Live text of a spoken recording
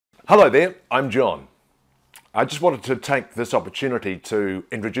Hello there, I'm John. I just wanted to take this opportunity to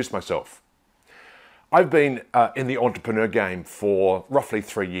introduce myself. I've been in the entrepreneur game for roughly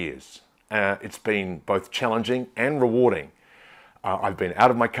 3 years. It's been both challenging and rewarding. I've been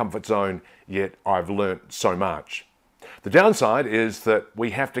out of my comfort zone, yet I've learnt so much. The downside is that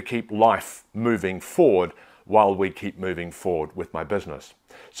we have to keep life moving forward while we keep moving forward with my business.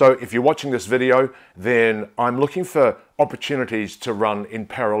 So if you're watching this video, then I'm looking for opportunities to run in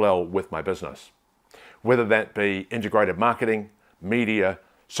parallel with my business, whether that be integrated marketing, media,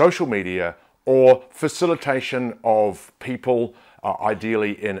 social media, or facilitation of people,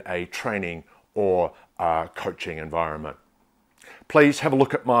 ideally in a training or coaching environment. Please have a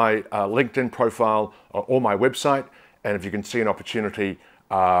look at my LinkedIn profile or my website, and if you can see an opportunity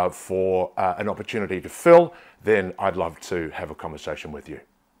an opportunity to fill, then I'd love to have a conversation with you.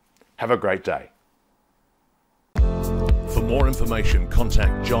 Have a great day. For more information,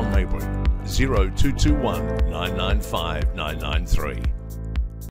 contact John Maybury 0221 995 993.